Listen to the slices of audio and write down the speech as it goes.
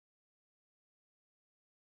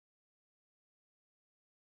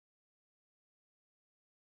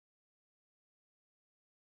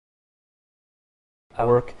I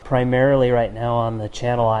work primarily right now on the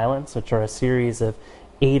Channel Islands, which are a series of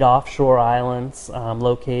 8 offshore islands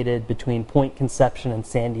located between Point Conception and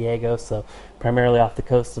San Diego, so primarily off the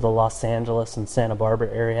coast of the Los Angeles and Santa Barbara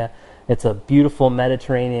area. It's a beautiful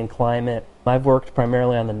Mediterranean climate. I've worked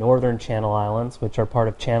primarily on the northern Channel Islands, which are part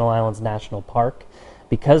of Channel Islands National Park.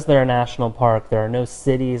 Because they're a national park, there are no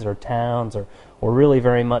cities or towns or really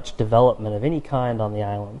very much development of any kind on the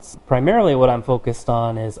islands. Primarily what I'm focused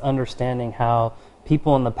on is understanding how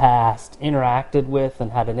people in the past interacted with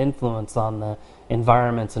and had an influence on the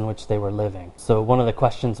environments in which they were living. So one of the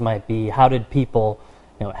questions might be, how did people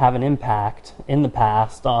have an impact in the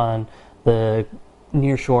past on the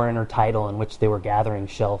nearshore intertidal in which they were gathering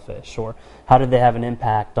shellfish? Or how did they have an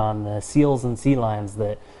impact on the seals and sea lions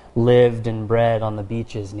that lived and bred on the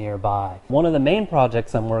beaches nearby? One of the main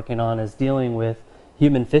projects I'm working on is dealing with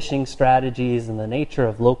human fishing strategies and the nature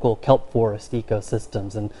of local kelp forest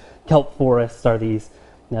ecosystems. And kelp forests are these,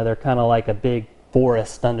 they're kind of like a big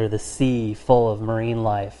forest under the sea full of marine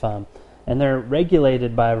life. And they're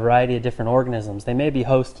regulated by a variety of different organisms. They may be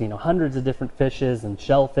hosting hundreds of different fishes and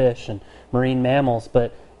shellfish and marine mammals,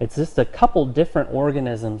 but it's just a couple different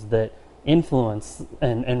organisms that influence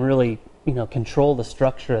and really control the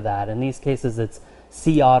structure of that. In these cases, it's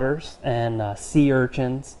sea otters and sea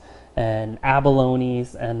urchins and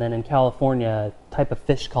abalones, and then in California, a type of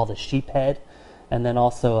fish called a sheephead, and then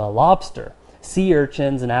also a lobster. Sea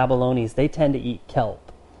urchins and abalones, they tend to eat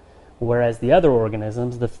kelp, whereas the other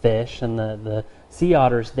organisms, the fish and the sea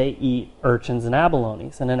otters, they eat urchins and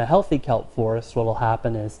abalones. And in a healthy kelp forest, what will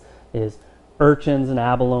happen is urchins and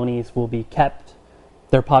abalones will be kept,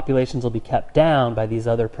 their populations will be kept down by these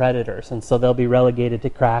other predators, and so they'll be relegated to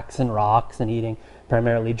cracks and rocks and eating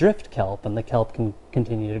primarily drift kelp, and the kelp can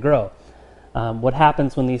continue to grow. What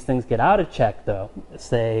happens when these things get out of check, though,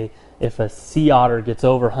 say if a sea otter gets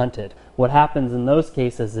overhunted, what happens in those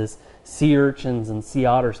cases is sea urchins and sea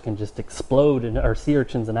otters can just explode, or sea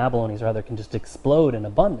urchins and abalones rather can just explode in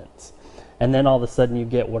abundance. And then all of a sudden you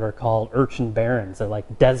get what are called urchin barrens. They're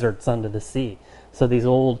like deserts under the sea. So these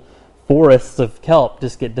old forests of kelp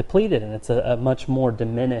just get depleted, and it's a much more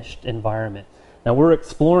diminished environment. Now we're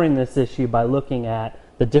exploring this issue by looking at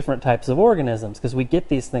the different types of organisms, because we get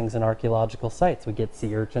these things in archaeological sites. We get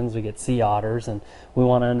sea urchins, we get sea otters, and we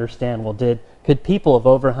want to understand, well, could people have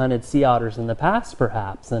overhunted sea otters in the past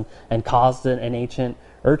perhaps and caused an ancient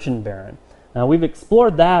urchin barren? Now we've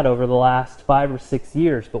explored that over the last 5 or 6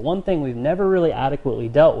 years, but one thing we've never really adequately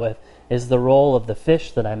dealt with is the role of the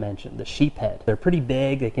fish that I mentioned, the sheephead. They're pretty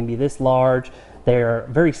big, they can be this large, they're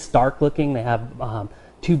very stark looking, they have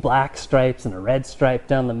 2 black stripes and a red stripe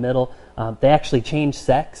down the middle. They actually change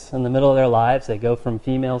sex in the middle of their lives. They go from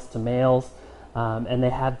females to males, and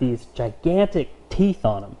they have these gigantic teeth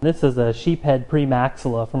on them. This is a sheephead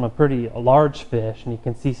premaxilla from a pretty large fish, and you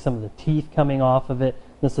can see some of the teeth coming off of it.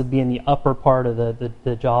 This would be in the upper part of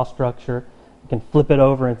the jaw structure. You can flip it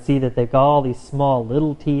over and see that they've got all these small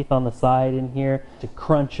little teeth on the side in here to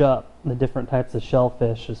crunch up the different types of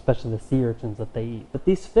shellfish, especially the sea urchins that they eat. But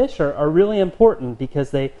these fish are really important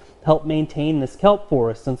because they help maintain this kelp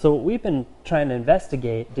forest. And so what we've been trying to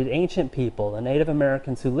investigate, did ancient people, the Native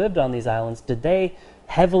Americans who lived on these islands, did they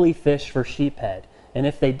heavily fish for sheephead? And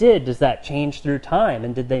if they did, does that change through time?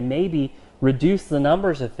 And did they maybe reduce the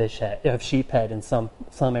numbers of sheephead in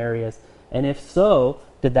some areas? And if so,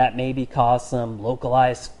 did that maybe cause some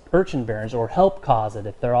localized urchin barrens, or help cause it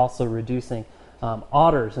if they're also reducing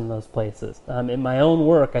otters in those places? In my own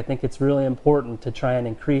work, I think it's really important to try and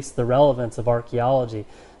increase the relevance of archaeology,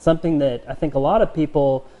 something that I think a lot of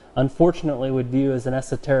people unfortunately would view as an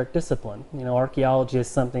esoteric discipline. Archaeology is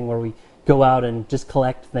something where we go out and just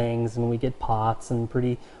collect things, and we get pots and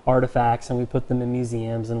pretty artifacts, and we put them in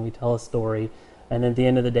museums, and we tell a story, and at the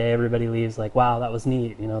end of the day everybody leaves like, wow, that was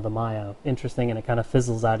neat, the Maya, interesting, and it kind of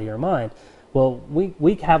fizzles out of your mind. Well,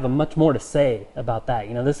 we have much more to say about that.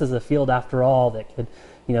 This is a field, after all, that could,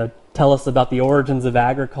 tell us about the origins of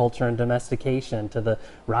agriculture and domestication, to the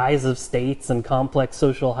rise of states and complex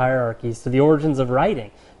social hierarchies, to the origins of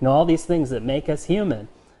writing. All these things that make us human.